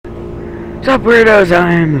What's up, weirdos?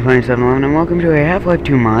 I am the Funny 711 and welcome to a Half-Life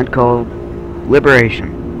 2 mod called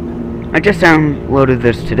Liberation. I just downloaded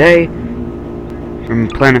this today from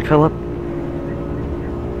Planet Phillip,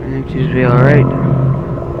 and it seems to be alright.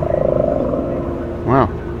 Well,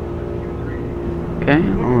 okay.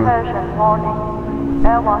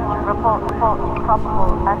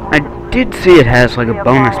 I did see it has like a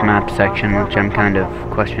bonus map section, which I'm kind of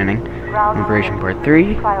questioning. Liberation Part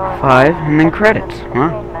 3, 5, and then credits.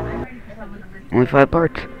 Huh? Only 5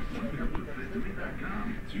 parts.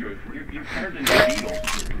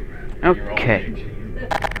 Okay.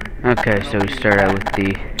 Okay, so we start out with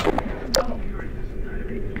the...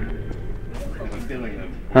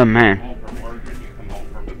 Oh man.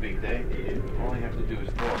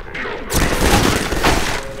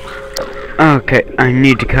 Okay, I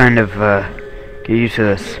need to kind of get used to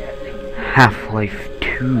this. Half-Life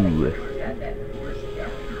 2.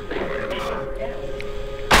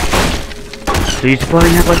 So you're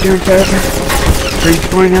supporting Half-Life 2 instead of... So you're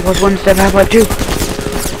supporting Half-Life 1 instead of Half-Life 2?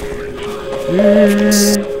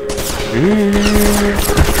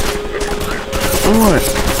 Oh, what?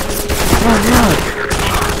 Oh, no.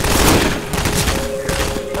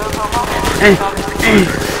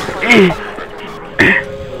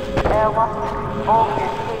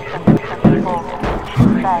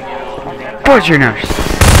 What's your nurse?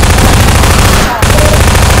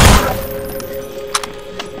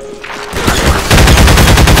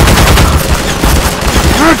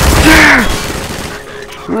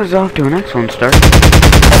 Well, it's off to an excellent start.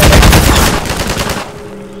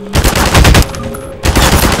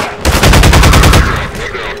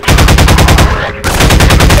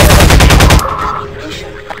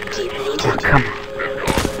 Oh, come on.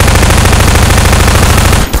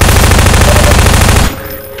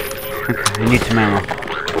 Okay, I need some ammo.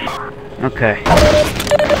 Okay.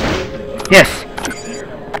 Yes!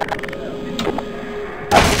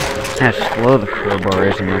 How slow the crowbar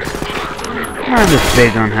is in this. I'm not as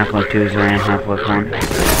big on Half-Life 2 as I am Half-Life 1.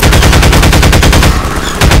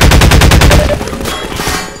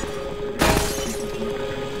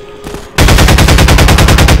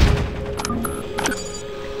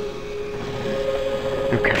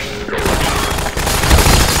 Okay.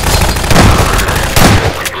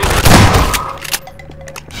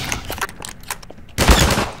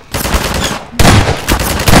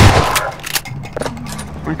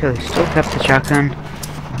 Okay, they still kept the shotgun.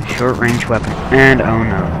 Short-range weapon. And oh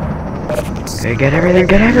no. Okay, get everything,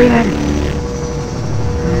 get everything!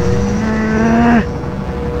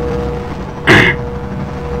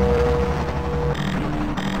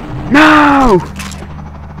 No!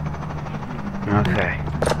 Okay.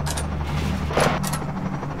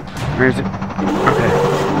 Where is it? Okay.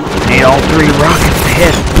 Need all 3 rockets to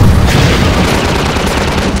hit.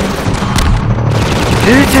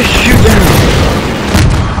 Did it just shoot down?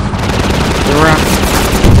 The rocket.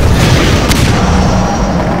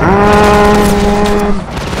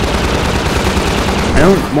 I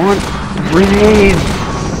don't want grenades.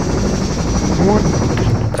 I want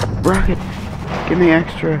rocket. Give me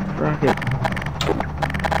extra rocket.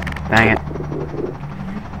 Dang it.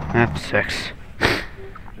 That's 6.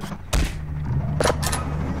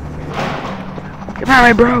 Come at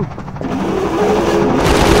me, bro.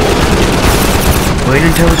 Wait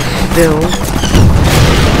until it's still.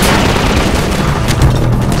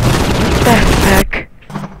 What the heck?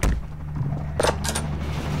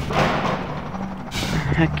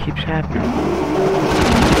 That keeps happening.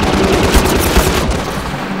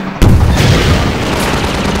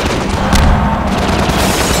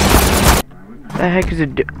 The heck is it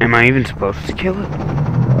am I even supposed to kill it?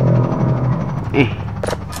 Eh.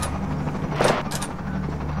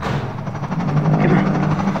 Come on.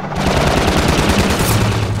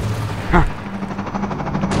 Huh.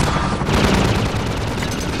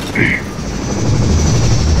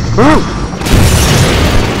 Oh!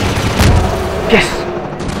 Yes!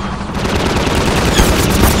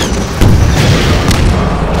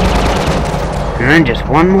 And then just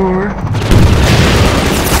one more.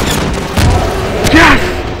 Yes!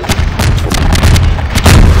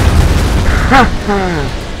 Ha ha!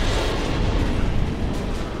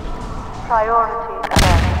 Priority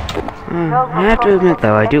event. I have to admit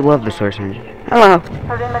though, I do love the source engine. Hello!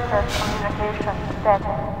 Perimeter communication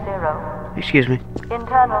status 0. Excuse me.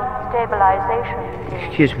 Internal stabilization.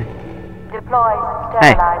 Excuse me. Deploy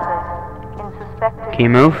stabilizers in suspected Can you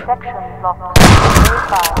move? section blocks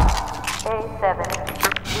A5, A7,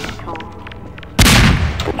 B2.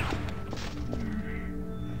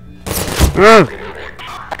 Oh!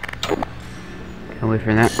 Can't wait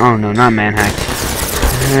for that. Oh no, not manhack.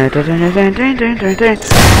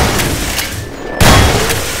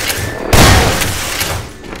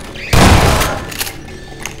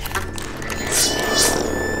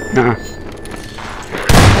 Nuh-uh.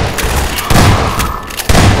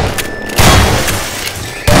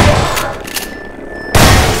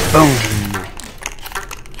 Boom.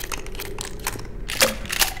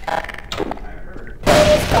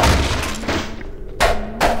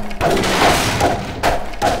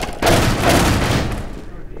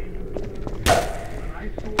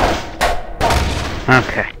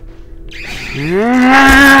 Okay.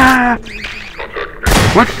 Ah!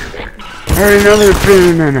 What? Another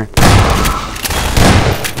banana.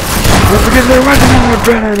 That's because there was another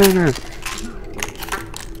banana.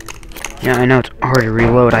 Yeah, I know it's hard to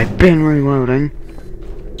reload. I've been reloading.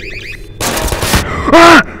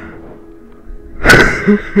 Ah!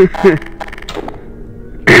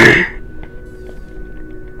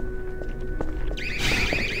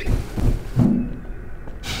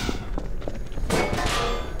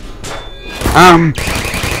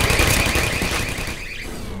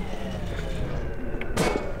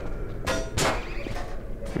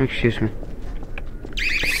 Excuse me.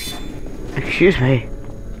 Excuse me.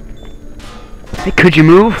 Hey, could you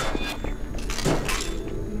move?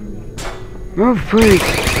 Move, please.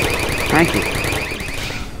 Thank you.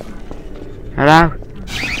 Hello?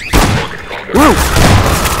 Whoa!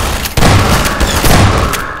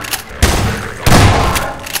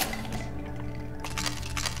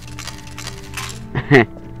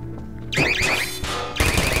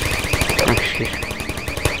 Excuse me.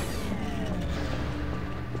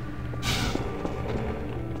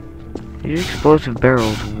 These explosive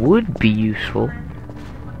barrels would be useful.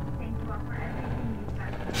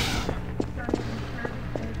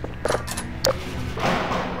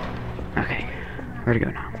 Okay, where to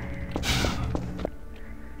go now?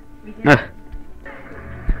 Ugh.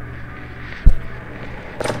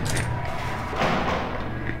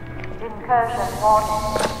 Incursion warning.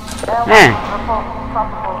 Hey. Report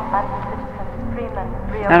probable anti-citizen Freeman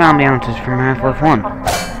That ambiance is from Half-Life 1.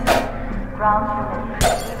 Ground unit.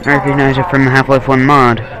 I recognize it from the Half-Life 1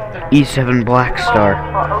 mod, E7 Black Star.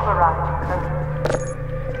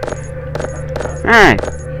 Hey,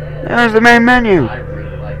 that was the main menu.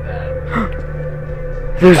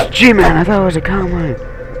 There's G-Man. I thought it was a combine.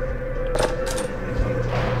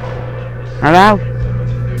 Hello?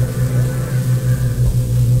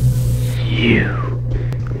 You.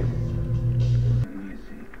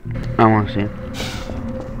 I want to see him.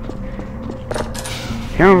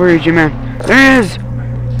 Come over here, G-Man. There he is!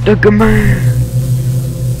 The command.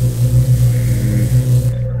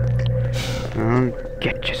 I'll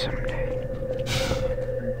get you someday.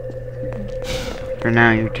 For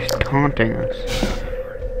now, you're just taunting us.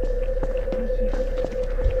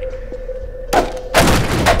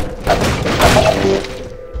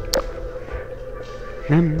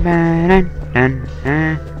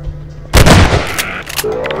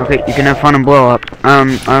 Okay, you can have fun and blow up. I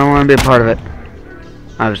don't want to be a part of it.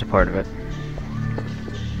 I was a part of it.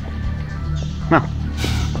 Well.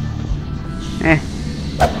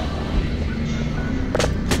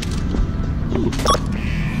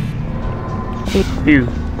 Ew.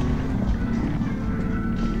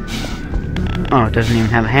 Oh, it doesn't even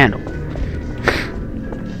have a handle.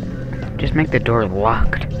 Just make the door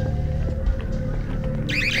locked.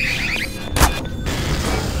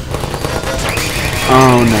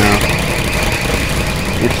 Oh no.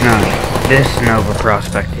 It's not. This Nova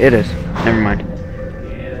Prospect. It is. Never mind.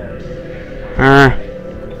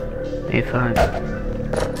 A5.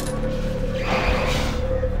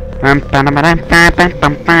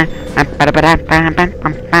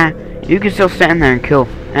 You can still stand there and kill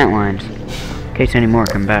antlines. In case any more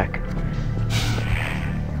come back.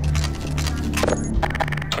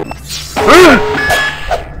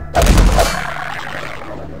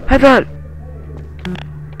 I thought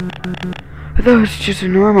it was just a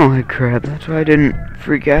normal head crab. That's why I didn't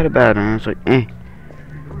freak out about it. I was like, eh.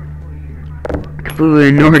 Completely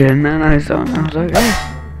ignored it, and then I saw it, and I was like, eh.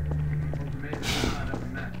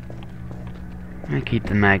 I keep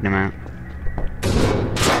the Magnum out.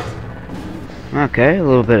 Okay, a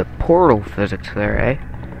little bit of portal physics there, eh?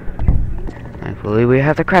 Thankfully, we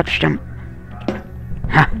have the crouch jump.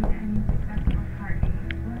 Ha!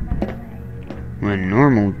 When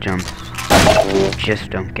normal jumps just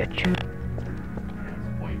don't get you.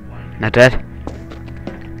 Not that.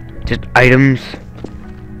 Just items.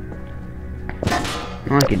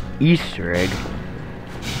 Not like an Easter egg.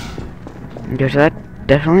 Because that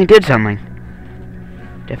definitely did something.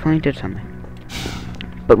 Definitely did something.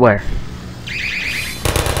 But where?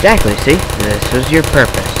 Exactly, see? This was your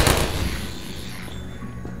purpose.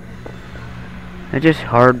 I just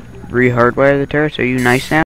re-hardwire the turret, so are you nice now?